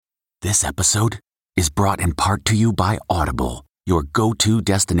This episode is brought in part to you by Audible, your go-to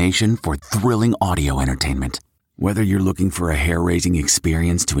destination for thrilling audio entertainment. Whether you're looking for a hair-raising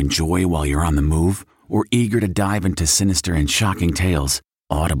experience to enjoy while you're on the move or eager to dive into sinister and shocking tales,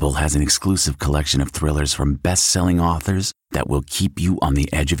 Audible has an exclusive collection of thrillers from best-selling authors that will keep you on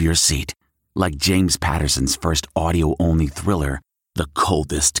the edge of your seat. Like James Patterson's first audio-only thriller, The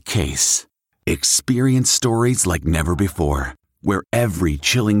Coldest Case. Experience stories like never before, where every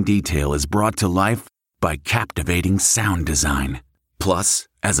chilling detail is brought to life by captivating sound design. Plus,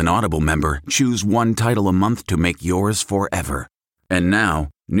 as an Audible member, choose one title a month to make yours forever. And now,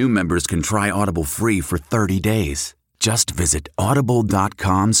 new members can try Audible free for 30 days. Just visit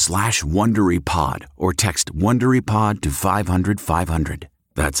audible.com/WonderyPod or text WonderyPod to 500-500.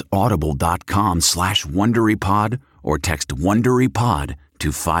 That's audible.com/WonderyPod or text WonderyPod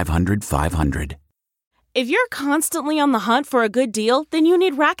to 500-500. If you're constantly on the hunt for a good deal, then you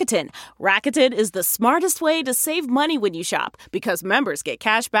need Rakuten. Rakuten is the smartest way to save money when you shop because members get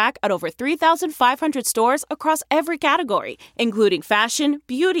cash back at over 3,500 stores across every category, including fashion,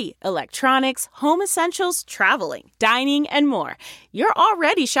 beauty, electronics, home essentials, traveling, dining, and more. You're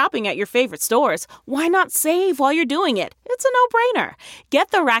already shopping at your favorite stores. Why not save while you're doing it? It's a no-brainer.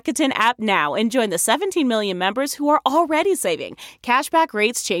 Get the Rakuten app now and join the 17 million members who are already saving. Cashback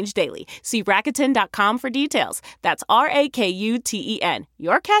rates change daily. See Rakuten.com for details. That's Rakuten.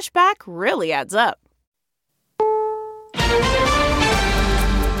 Your cashback really adds up.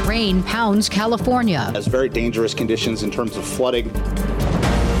 Rain pounds California. Has very dangerous conditions in terms of flooding.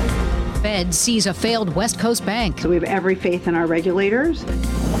 Fed sees a failed West Coast bank. So we have every faith in our regulators.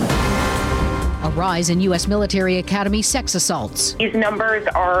 A rise in U.S. military academy sex assaults. These numbers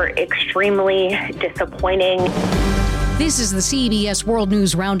are extremely disappointing. This is the CBS World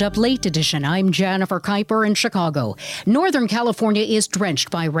News Roundup Late Edition. I'm Jennifer Kuiper in Chicago. Northern California is drenched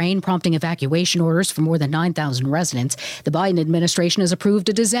by rain, prompting evacuation orders for more than 9,000 residents. The Biden administration has approved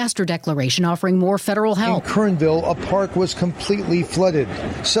a disaster declaration offering more federal help. In Kernville, a park was completely flooded.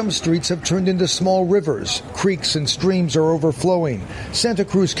 Some streets have turned into small rivers. Creeks and streams are overflowing. Santa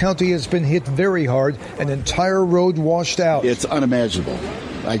Cruz County has been hit very hard. An entire road washed out. It's unimaginable.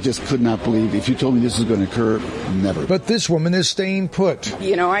 I just could not believe. If you told me this was going to occur, never. But this woman is staying put.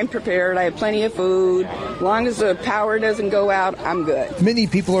 You know, I'm prepared. I have plenty of food. As long as the power doesn't go out, I'm good. Many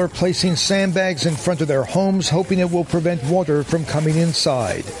people are placing sandbags in front of their homes, hoping it will prevent water from coming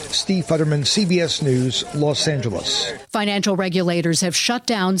inside. Steve Futterman, CBS News, Los Angeles. Financial regulators have shut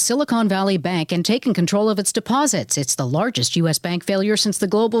down Silicon Valley Bank and taken control of its deposits. It's the largest U.S. bank failure since the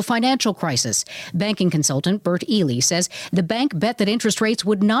global financial crisis. Banking consultant Bert Ely says the bank bet that interest rates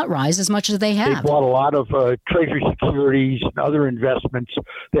would not rise as much as they have. They bought a lot of Treasury securities and other investments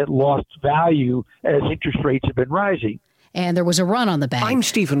that lost value as interest rates have been rising. And there was a run on the bank. I'm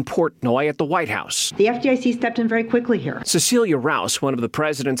Stephen Portnoy at the White House. The FDIC stepped in very quickly here. Cecilia Rouse, one of the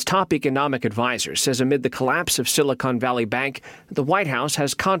president's top economic advisors, says amid the collapse of Silicon Valley Bank, the White House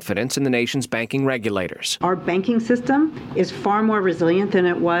has confidence in the nation's banking regulators. Our banking system is far more resilient than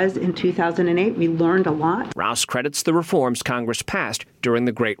it was in 2008. We learned a lot. Rouse credits the reforms Congress passed during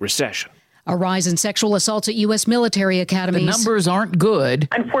the Great Recession. A rise in sexual assaults at U.S. military academies. The numbers aren't good.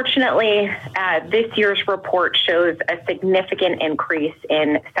 Unfortunately, this year's report shows a significant increase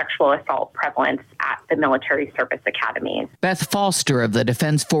in sexual assault prevalence at the military service academies. Beth Foster of the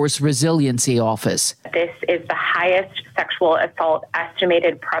Defense Force Resiliency Office. This is the highest sexual assault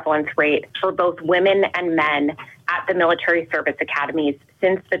estimated prevalence rate for both women and men at the military service academies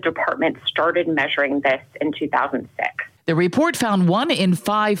since the department started measuring this in 2006. The report found 1 in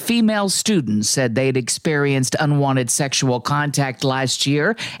 5 female students said they'd experienced unwanted sexual contact last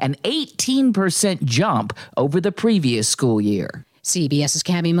year, an 18% jump over the previous school year. CBS's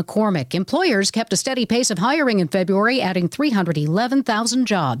Cammie McCormick. Employers kept a steady pace of hiring in February, adding 311,000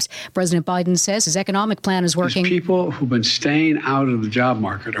 jobs. President Biden says his economic plan is working. There's people who've been staying out of the job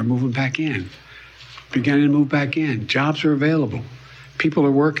market are moving back in, beginning to move back in. Jobs are available. People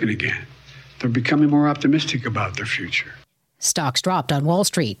are working again. They're becoming more optimistic about their future. Stocks dropped on Wall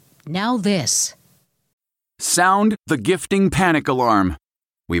Street. Now this. Sound the gifting panic alarm.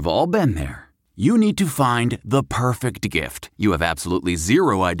 We've all been there. You need to find the perfect gift. You have absolutely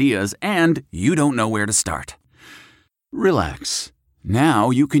zero ideas and you don't know where to start. Relax.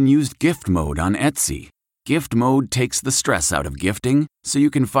 Now you can use gift mode on Etsy. Gift mode takes the stress out of gifting so you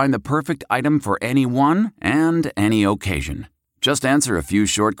can find the perfect item for anyone and any occasion. Just answer a few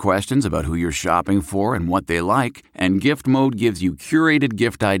short questions about who you're shopping for and what they like, and Gift Mode gives you curated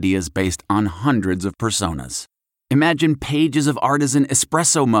gift ideas based on hundreds of personas. Imagine pages of artisan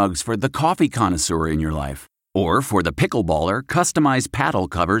espresso mugs for the coffee connoisseur in your life, Or for the pickleballer, customized paddle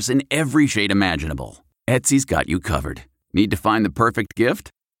covers in every shade imaginable. Etsy's got you covered. Need to find the perfect gift?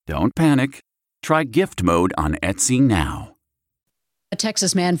 Don't panic. Try gift mode on Etsy now. A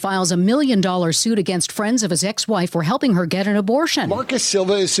Texas man files $1 million suit against friends of his ex-wife for helping her get an abortion. Marcus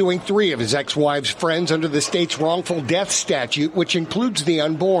Silva is suing 3 of his ex-wife's friends under the state's wrongful death statute, which includes the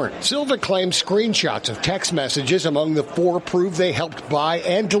unborn. Silva claims screenshots of text messages among the 4 prove they helped buy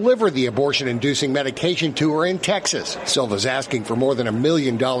and deliver the abortion-inducing medication to her in Texas. Silva's asking for more than $1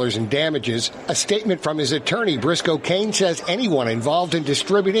 million in damages. A statement from his attorney, Briscoe Kane, says anyone involved in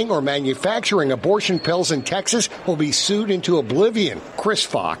distributing or manufacturing abortion pills in Texas will be sued into oblivion. Chris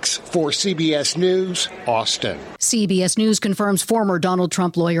Fox for CBS News, Austin. CBS News confirms former Donald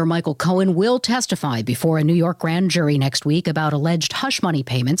Trump lawyer Michael Cohen will testify before a New York grand jury next week about alleged hush money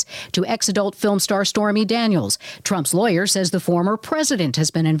payments to ex-adult film star Stormy Daniels. Trump's lawyer says the former president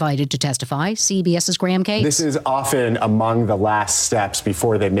has been invited to testify. CBS's Graham Case. This is often among the last steps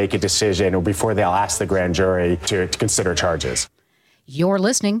before they make a decision or before they'll ask the grand jury to consider charges. You're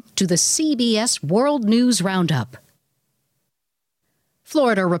listening to the CBS World News Roundup.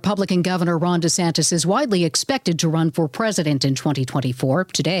 Florida Republican Governor Ron DeSantis is widely expected to run for president in 2024.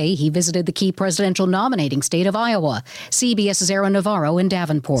 Today, he visited the key presidential nominating state of Iowa. CBS's Aaron Navarro in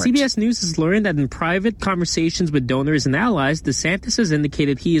Davenport. CBS News has learned that in private conversations with donors and allies, DeSantis has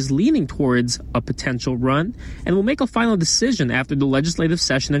indicated he is leaning towards a potential run and will make a final decision after the legislative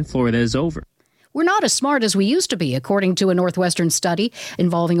session in Florida is over. We're not as smart as we used to be, according to a Northwestern study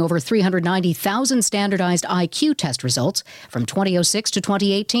involving over 390,000 standardized IQ test results from 2006 to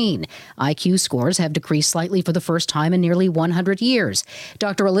 2018. IQ scores have decreased slightly for the first time in nearly 100 years.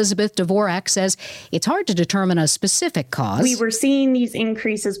 Dr. Elizabeth Dvorak says it's hard to determine a specific cause. We were seeing these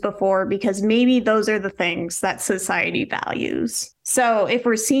increases before because maybe those are the things that society values. So if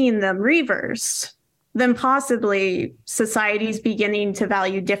we're seeing them reverse, then possibly society's beginning to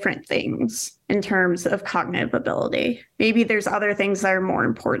value different things in terms of cognitive ability. Maybe there's other things that are more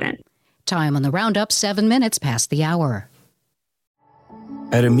important. Time on the roundup, 7 minutes past the hour.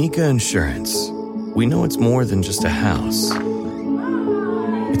 At Amica Insurance, we know it's more than just a house.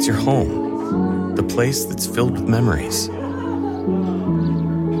 It's your home, the place that's filled with memories.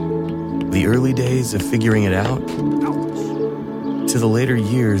 The early days of figuring it out, to the later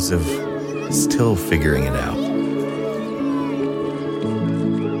years of still figuring it out.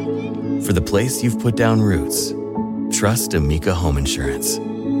 For the place you've put down roots, trust Amica Home Insurance.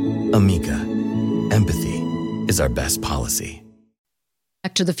 Amica, empathy is our best policy.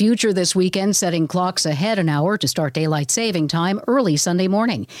 Back to the Future this weekend, setting clocks ahead an hour to start daylight saving time early Sunday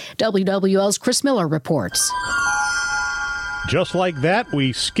morning. WWL's Chris Miller reports. Just like that,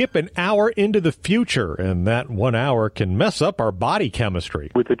 we skip an hour into the future, and that 1 hour can mess up our body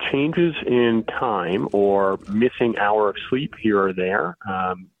chemistry. With the changes in time or missing hour of sleep here or there,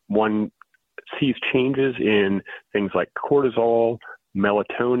 one sees changes in things like cortisol,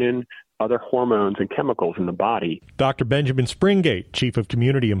 melatonin, other hormones and chemicals in the body. Dr. Benjamin Springate, Chief of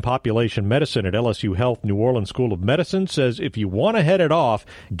Community and Population Medicine at LSU Health New Orleans School of Medicine, says if you want to head it off,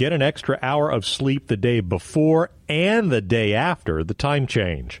 get an extra hour of sleep the day before and the day after the time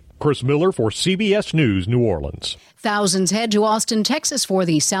change. Chris Miller for CBS News, New Orleans. Thousands head to Austin, Texas for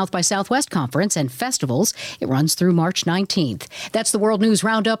the South by Southwest Conference and Festivals. It runs through March 19th. That's the World News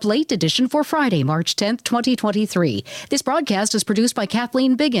Roundup Late Edition for Friday, March 10th, 2023. This broadcast is produced by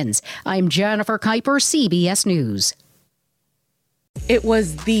Kathleen Biggins. I'm Jennifer Kuiper, CBS News. It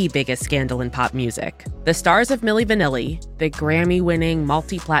was the biggest scandal in pop music. The stars of Milli Vanilli, the Grammy-winning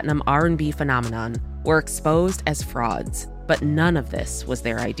multi-platinum R&B phenomenon, were exposed as frauds. But none of this was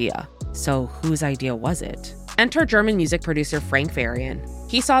their idea. So whose idea was it? Enter German music producer Frank Farian.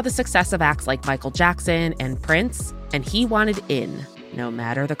 He saw the success of acts like Michael Jackson and Prince, and he wanted in, no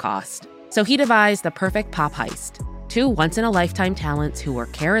matter the cost. So he devised the perfect pop heist. Two once-in-a-lifetime talents who were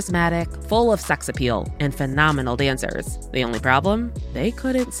charismatic, full of sex appeal, and phenomenal dancers. The only problem? They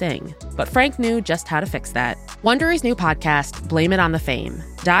couldn't sing. But Frank knew just how to fix that. Wondery's new podcast, Blame It on the Fame,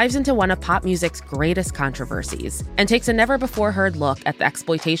 dives into one of pop music's greatest controversies and takes a never-before-heard look at the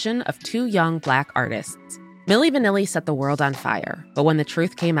exploitation of two young Black artists. Milli Vanilli set the world on fire, but when the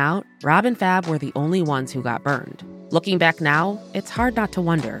truth came out, Rob and Fab were the only ones who got burned. Looking back now, it's hard not to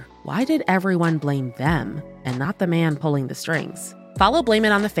wonder, why did everyone blame them and not the man pulling the strings? Follow Blame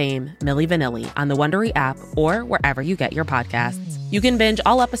It on the Fame, Milli Vanilli, on the Wondery app or wherever you get your podcasts. You can binge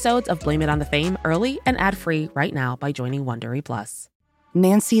all episodes of Blame It on the Fame early and ad-free right now by joining Wondery Plus.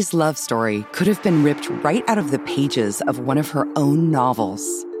 Nancy's love story could have been ripped right out of the pages of one of her own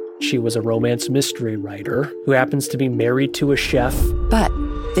novels. She was a romance mystery writer who happens to be married to a chef. But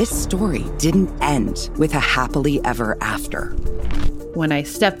this story didn't end with a happily ever after. When I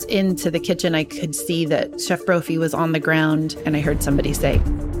stepped into the kitchen, I could see that Chef Brophy was on the ground, and I heard somebody say,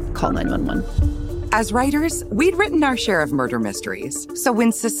 "Call 911." As writers, we'd written our share of murder mysteries. So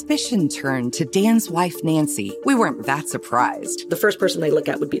when suspicion turned to Dan's wife, Nancy, we weren't that surprised. The first person they look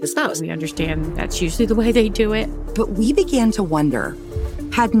at would be the spouse. We understand that's usually the way they do it. But we began to wonder,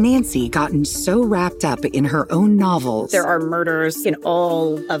 had Nancy gotten so wrapped up in her own novels? There are murders in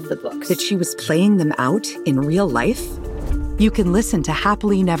all of the books. That she was playing them out in real life? You can listen to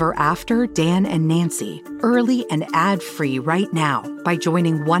Happily Never After, Dan and Nancy, early and ad-free right now by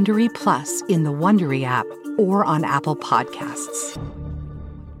joining Wondery Plus in the Wondery app or on Apple Podcasts.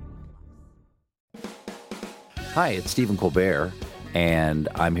 Hi, it's Stephen Colbert, and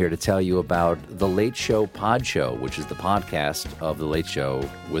I'm here to tell you about The Late Show Pod Show, which is the podcast of The Late Show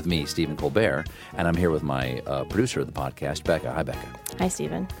with me, Stephen Colbert, and I'm here with my producer of the podcast, Becca. Hi, Becca. Hi,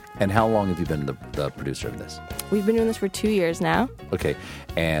 Stephen. And how long have you been the producer of this? We've been doing this for 2 years now. Okay,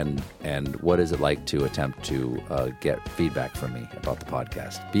 and what is it like to attempt to get feedback from me about the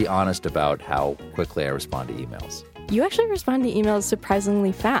podcast? Be honest about how quickly I respond to emails. You actually respond to emails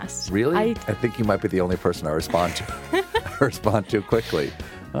surprisingly fast. Really? I think you might be the only person I respond to. I respond to quickly.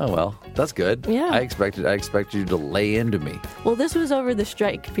 Oh, well, that's good. Yeah. I expected you to lay into me. Well, this was over the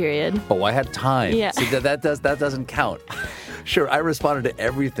strike period. Oh, I had time. Yeah. See, that doesn't count. Sure, I responded to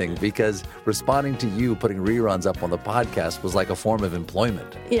everything because responding to you putting reruns up on the podcast was like a form of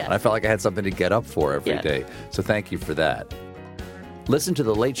employment. Yeah. And I felt like I had something to get up for every day. So thank you for that. Listen to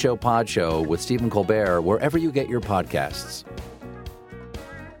The Late Show Pod Show with Stephen Colbert wherever you get your podcasts.